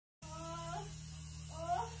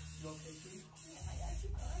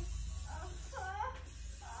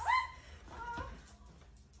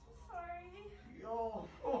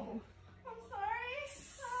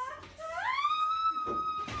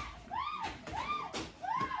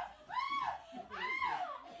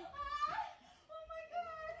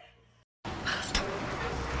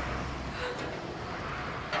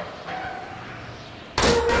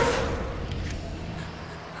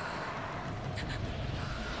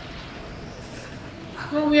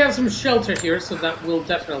Well, we have some shelter here, so that will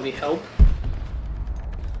definitely help.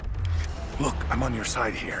 Look, I'm on your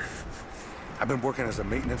side here. I've been working as a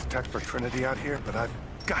maintenance tech for Trinity out here, but I've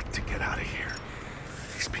got to get out of here.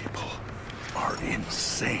 These people are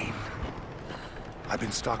insane. I've been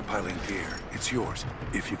stockpiling gear. It's yours,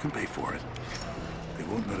 if you can pay for it. They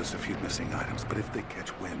won't notice a few missing items, but if they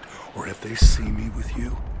catch wind, or if they see me with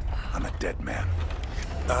you, I'm a dead man.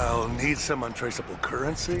 I'll need some untraceable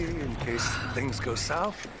currency in case things go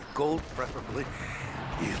south. Gold, preferably.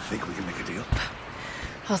 You think we can make a deal?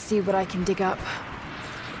 I'll see what I can dig up.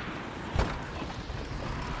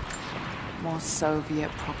 More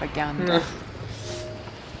Soviet propaganda.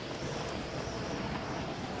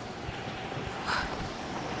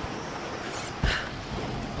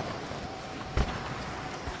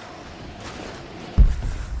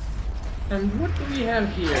 And what do we have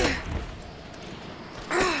here?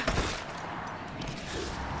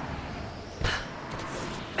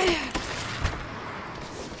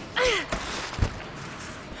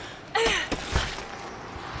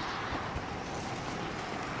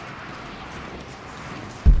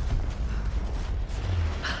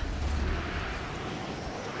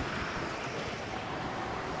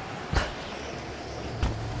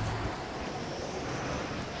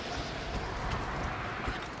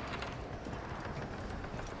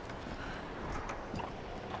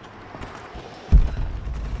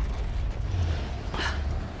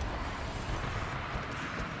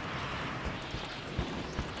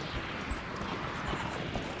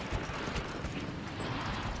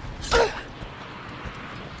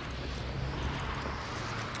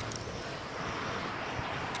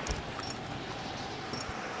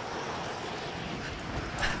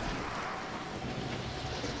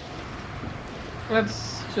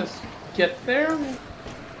 Let's just get there.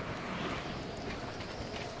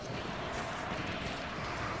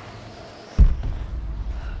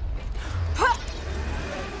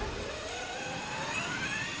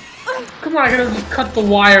 Come on, I could have just cut the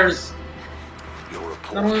wires.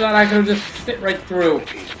 Not only that, I could have just fit right through.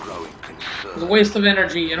 It was a waste of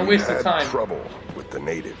energy and a waste of time. We had trouble with the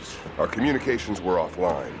natives. Our communications were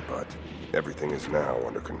offline, but everything is now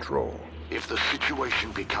under control. If the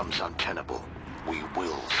situation becomes untenable, we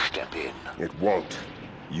will step in. It won't.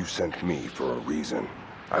 You sent me for a reason.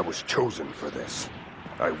 I was chosen for this.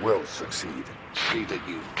 I will succeed. See that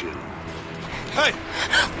you do. Hey!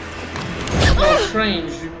 Oh,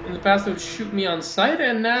 strange. In the past they would shoot me on sight,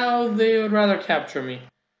 and now they would rather capture me.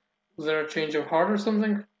 Was there a change of heart or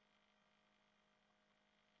something?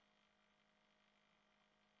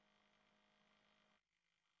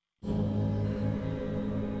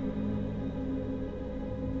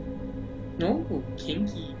 No,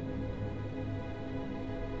 kinky.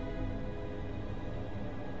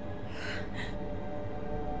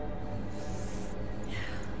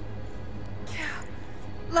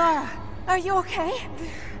 Lara, are you okay?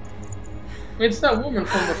 It's that woman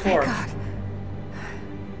from before. God.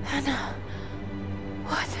 Anna,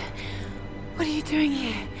 what? What are you doing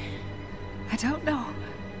here? I don't know.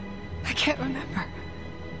 I can't remember.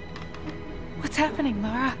 What's happening,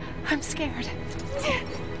 Lara? I'm scared.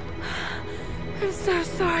 I'm so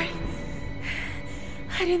sorry.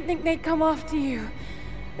 I didn't think they'd come after you.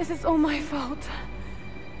 This is all my fault.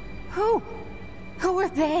 Who? Who are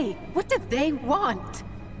they? What did they want?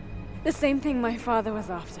 The same thing my father was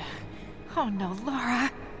after. Oh no, Lara.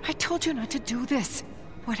 I told you not to do this.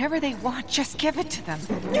 Whatever they want, just give it to them.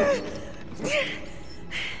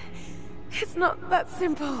 It's not that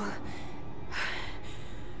simple.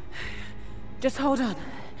 Just hold on.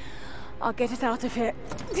 I'll get us out of here.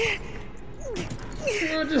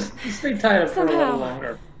 Just stay tied up for a little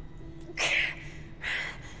longer.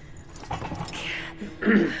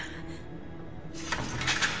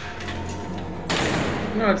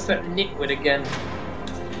 No, it's that nitwit again.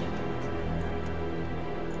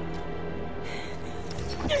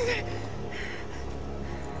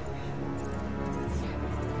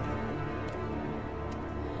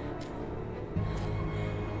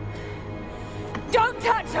 Don't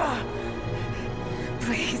touch her!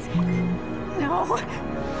 Please. No.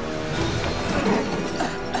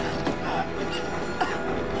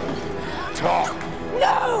 Talk!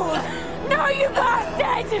 No! No, you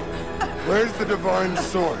bastard! Where's the divine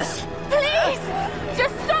source? Please!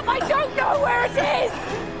 Just stop! I don't know where it is!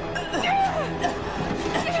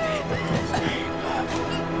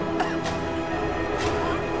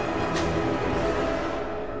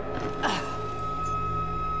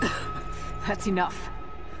 That's enough.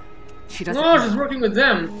 She doesn't No, know. she's working with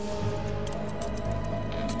them.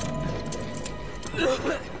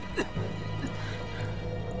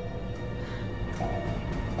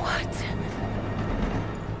 What?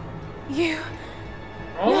 You...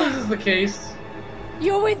 Always is the case.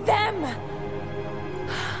 You're with them!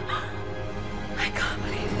 I can't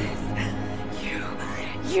believe this.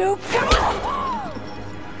 You...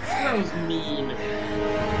 That was mean.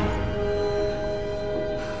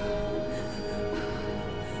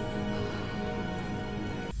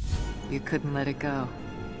 You couldn't let it go,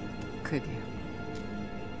 could you?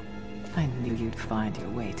 I knew you'd find your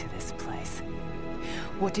way to this place.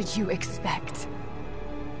 What did you expect?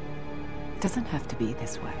 It doesn't have to be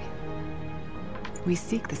this way. We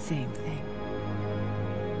seek the same thing.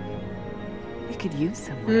 We could use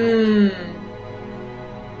someone like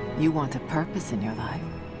you. You want a purpose in your life?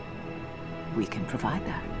 We can provide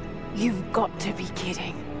that. You've got to be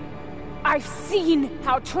kidding. I've seen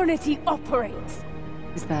how Trinity operates.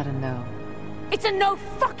 Is that a no? It's a no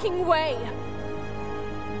fucking way!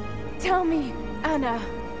 Tell me, Anna,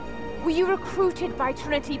 were you recruited by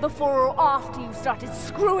Trinity before or after you started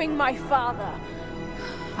screwing my father?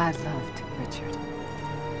 I loved Richard.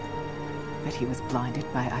 But he was blinded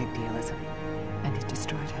by idealism, and it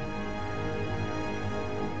destroyed him.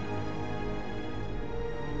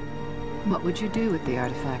 What would you do with the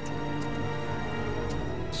artifact?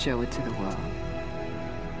 Show it to the world.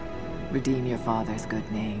 Redeem your father's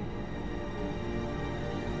good name.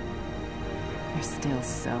 You're still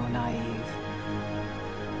so naive.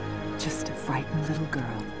 Just a frightened little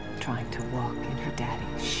girl trying to walk in her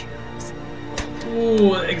daddy's shoes.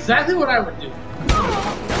 Ooh, exactly what I would do.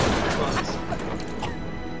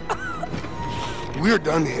 We're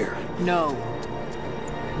done here. No.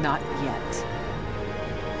 Not yet.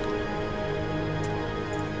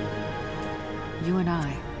 You and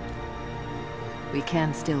I, we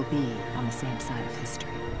can still be on the same side of history.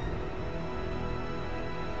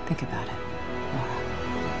 Think about it, Lara.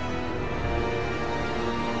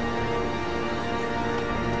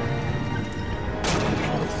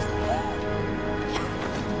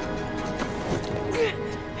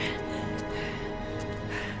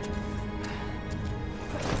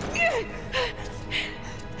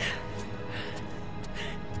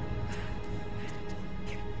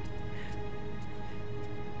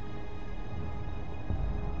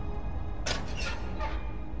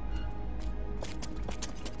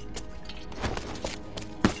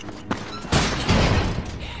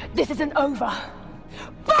 This isn't over!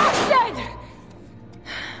 Bastard!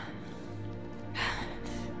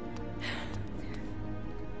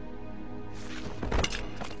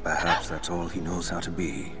 Perhaps that's all he knows how to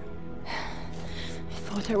be. I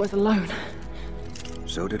thought I was alone.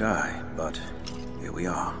 So did I, but here we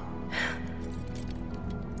are.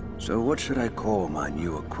 So what should I call my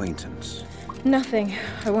new acquaintance? Nothing.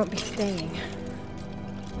 I won't be staying.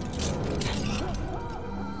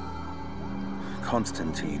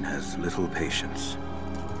 Constantine has little patience.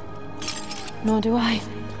 Nor do I.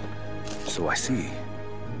 So I see.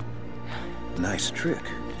 Nice trick.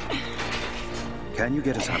 Can you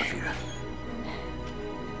get us out of here?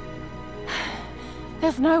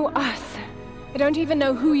 There's no us. I don't even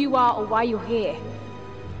know who you are or why you're here.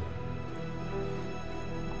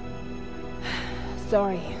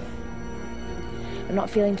 Sorry. I'm not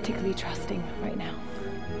feeling particularly trusting right now.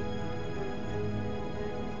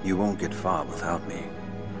 You won't get far without me.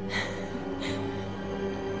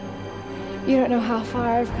 You don't know how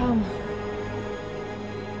far I've come.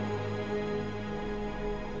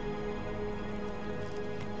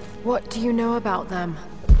 What do you know about them?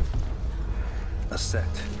 A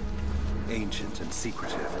sect. Ancient and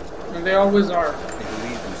secretive. And they always are. They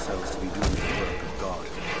believe themselves to be doing the work of God.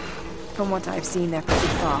 From what I've seen, they're pretty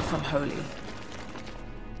far from holy.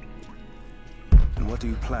 And what do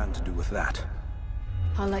you plan to do with that?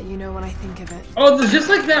 I'll let you know when I think of it. Oh, it's just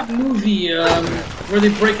like that movie where they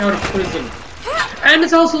break out of prison. And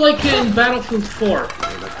it's also like in Battlefield 4. You'll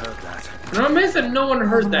have heard that. And I'm amazed that no one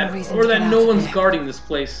heard that, or that no one's guarding this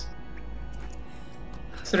place.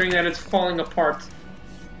 Considering that it's falling apart.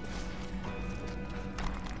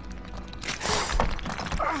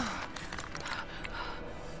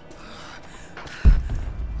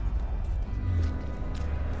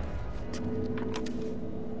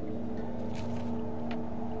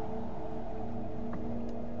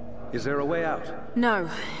 Is there a way out? No,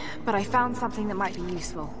 but I found something that might be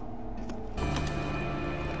useful.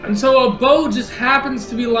 And so a bow just happens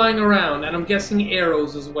to be lying around, and I'm guessing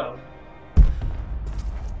arrows as well.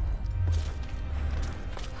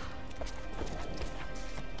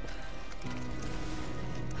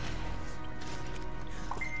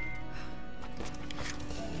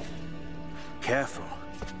 Careful.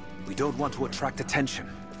 We don't want to attract attention.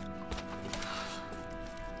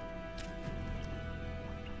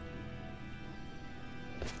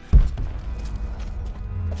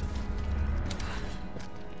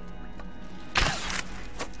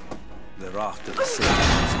 they're after the same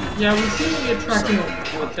as you. Yeah, we seem to be attracting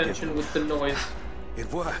more attention with the noise.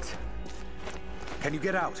 It worked. Can you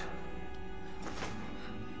get out?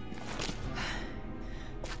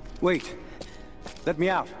 Wait. Let me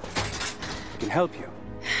out. I can help you.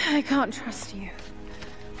 I can't trust you.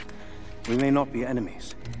 We may not be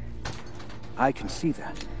enemies. I can see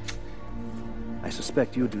that. I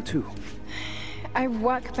suspect you do too. I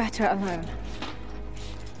work better alone.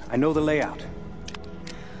 I know the layout.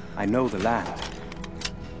 I know the land.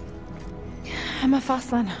 I'm a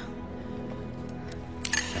fast learner.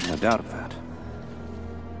 No doubt of that.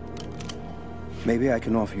 Maybe I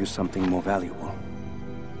can offer you something more valuable.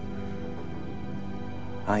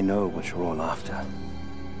 I know what you're all after.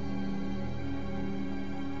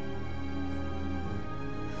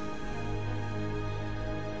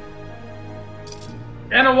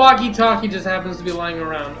 And a walkie-talkie just happens to be lying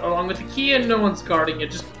around, along with the key, and no one's guarding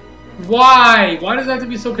it. Just why? Why does that have to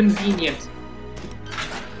be so convenient?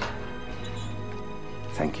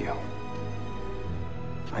 Thank you.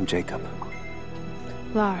 I'm Jacob.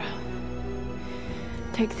 Lara,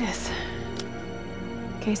 take this.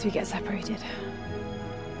 In case we get separated.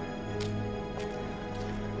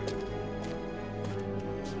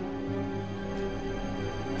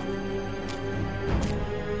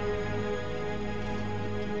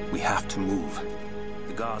 We have to move.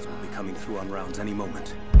 The guards will be coming through on rounds any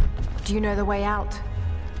moment. Do you know the way out?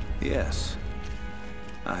 Yes.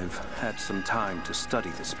 I've had some time to study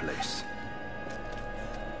this place.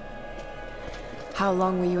 How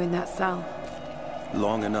long were you in that cell?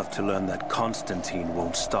 Long enough to learn that Constantine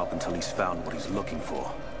won't stop until he's found what he's looking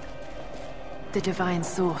for. The divine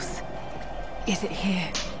source. Is it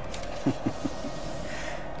here?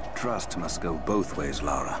 Trust must go both ways,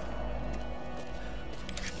 Lara.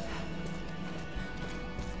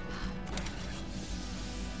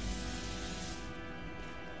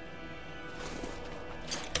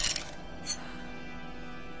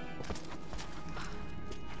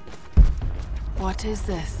 What is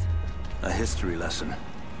this? A history lesson.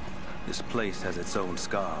 This place has its own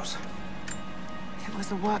scars. It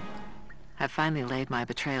was a what? I've finally laid my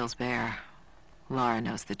betrayals bare. Lara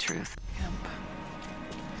knows the truth.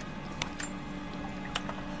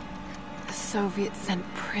 The Soviets sent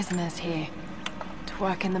prisoners here to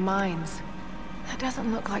work in the mines. That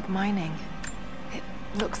doesn't look like mining. It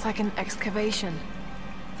looks like an excavation.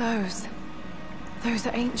 Those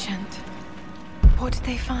are ancient. What did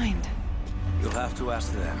they find? You'll have to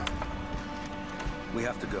ask them. We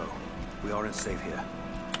have to go. We aren't safe here.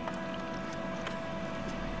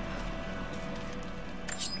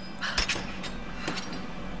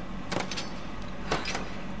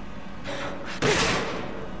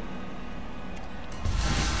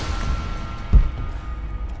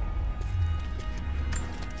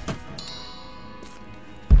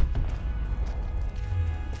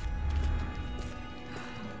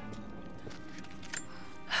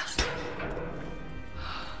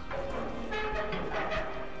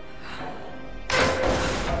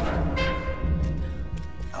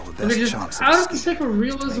 Out of the sake of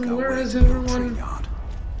realism, where is everyone?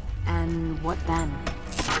 And what then?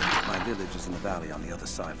 My village is in the valley on the other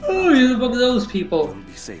side. Oh, you're above those people. We'll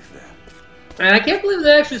be safe there. And I can't believe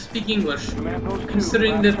they actually speak English,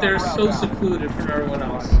 considering that they're so secluded from everyone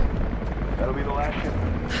else. That'll be the last ship.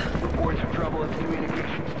 Reports of trouble at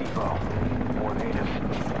communications depot. More natives.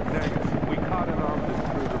 Negative. We caught an armed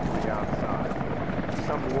intruder from the outside.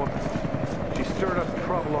 Some woman. She stirred up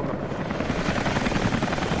trouble on the...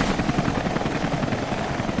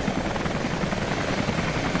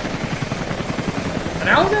 And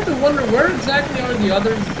I always have to wonder, where exactly are the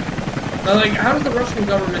others? Like, how does the Russian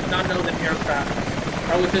government not know that aircraft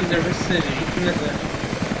are within their vicinity?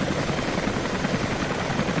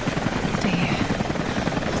 Stay here.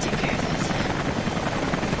 I'll take care of this.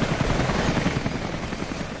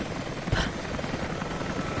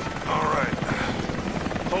 All right.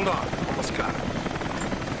 Hold on. Almost got it.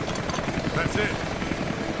 That's it.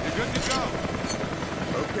 You're good to go.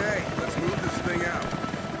 Okay, let's move this thing out.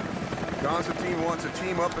 Constantine wants a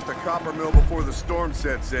team up at the copper mill before the storm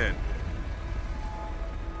sets in.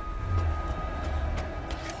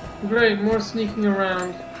 Great, more sneaking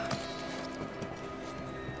around.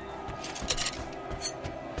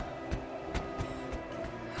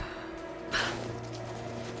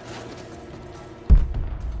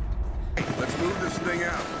 Let's move this thing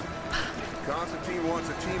out. Constantine wants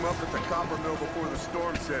a team up at the copper mill before the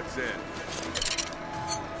storm sets in.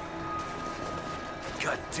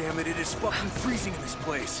 God damn it, it is fucking freezing in this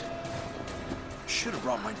place. Should have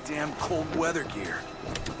brought my damn cold weather gear.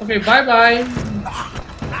 Okay, bye-bye.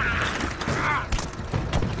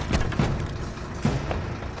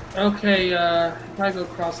 Okay, if I go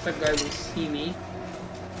across, that guy will see me.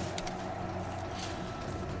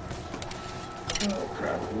 Oh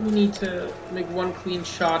crap, we need to make one clean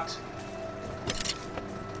shot.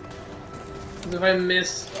 Because if I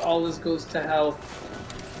miss, all this goes to hell.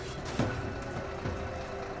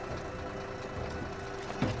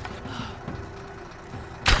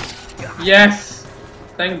 Yes!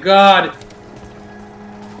 Thank God!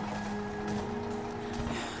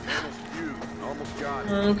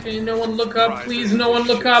 Okay, no one look up, please, no one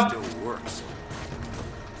look up! Still works.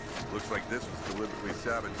 Looks like this was deliberately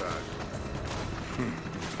sabotaged.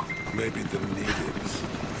 Maybe the natives.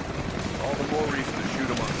 All the more reason to shoot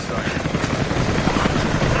them on sight.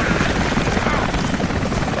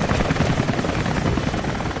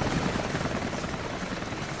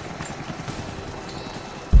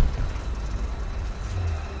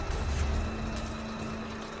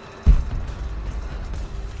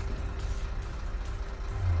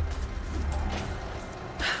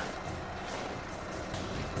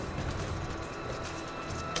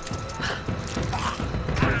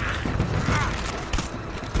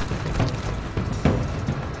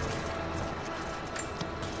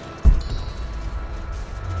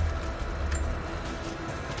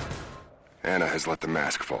 Anna has let the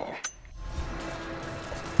mask fall.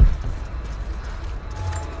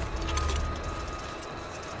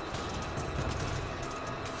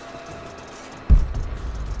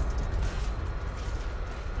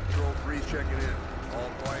 Patrol 3 checking in. All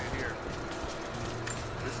quiet here.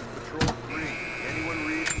 This is Patrol 3. Anyone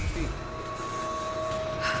read me?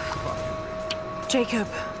 Jacob,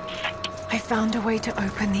 I found a way to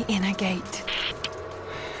open the inner gate.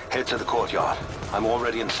 Head to the courtyard. I'm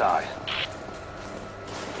already inside.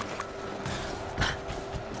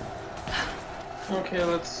 Okay,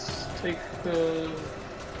 let's take the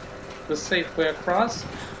safe way across.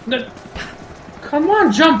 No, come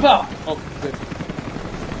on, jump up! Oh, good.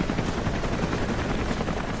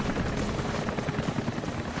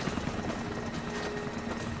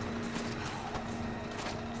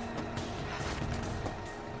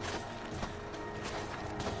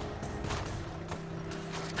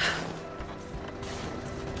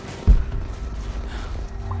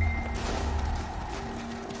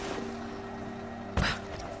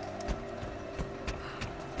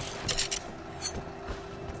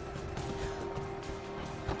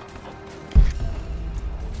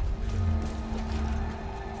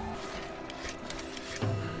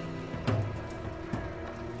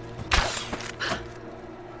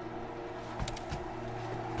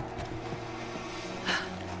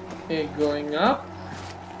 Okay, going up.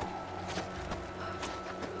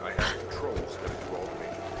 I have controls headed to all the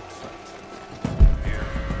main sites. Here.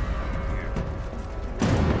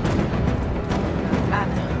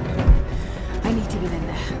 Anna, I need to get in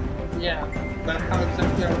there. Yeah, but how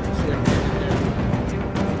exactly are we going to do?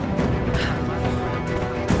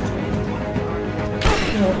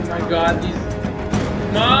 Oh my God, these...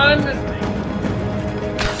 Come on!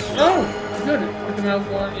 Oh, good. Put them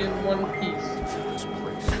out in one piece.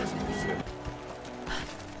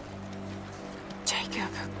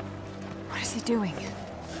 What is he doing? This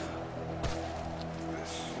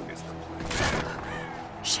is the place.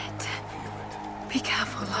 Shit. Be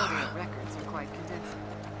careful, Lara. Records are quite convincing.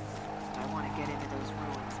 I want to get into those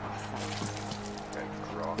ruins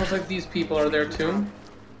myself. Looks like these people are there too.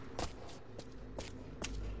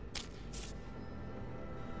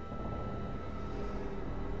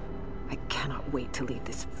 I cannot wait to leave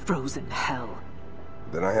this frozen hell.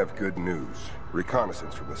 Then I have good news.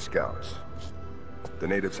 Reconnaissance from the scouts. The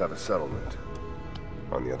natives have a settlement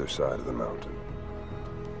on the other side of the mountain.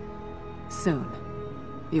 Soon,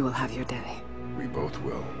 you will have your day. We both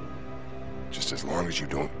will. Just as long as you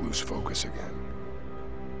don't lose focus again.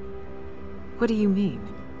 What do you mean?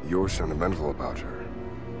 You're sentimental about her.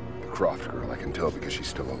 The Croft girl, I can tell because she's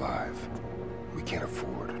still alive. We can't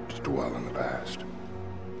afford to dwell in the past.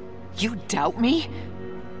 You doubt me?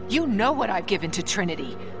 You know what I've given to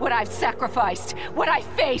Trinity, what I've sacrificed, what I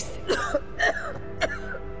face.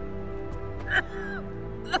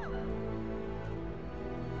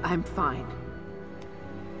 I'm fine.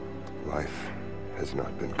 Life has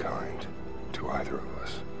not been kind to either of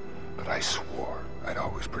us, but I swore I'd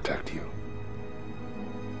always protect you.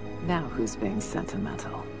 Now who's being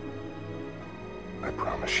sentimental? I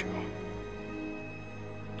promise you.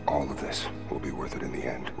 All of this will be worth it in the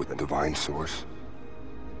end. With the divine source,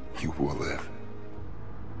 you will live.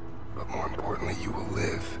 But more importantly, you will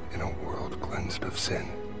live in a world cleansed of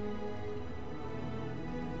sin.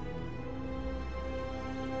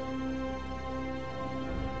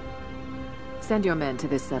 Send your men to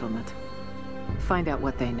this settlement. Find out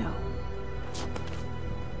what they know.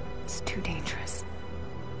 It's too dangerous.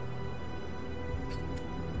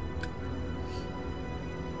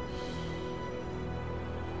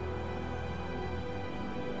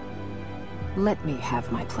 Let me have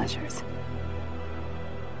my pleasures.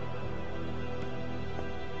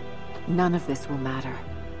 None of this will matter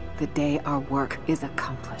the day our work is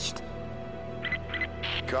accomplished.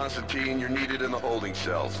 Constantine, you're needed in the holding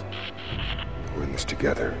cells. We're in this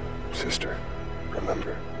together, sister.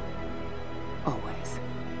 Remember. Always.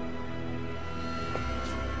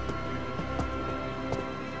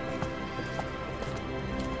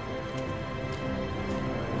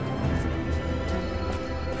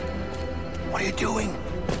 What are you doing?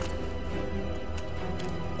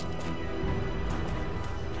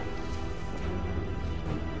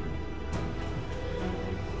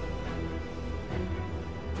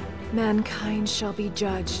 Mankind shall be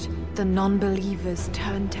judged, the non-believers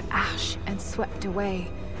turned to ash and swept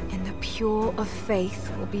away, and the pure of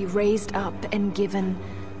faith will be raised up and given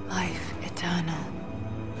life eternal.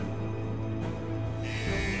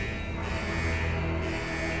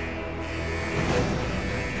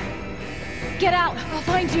 Get out! I'll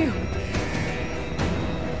find you!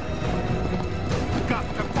 Got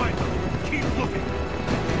to find them! Keep looking!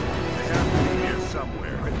 They have to be here somewhere.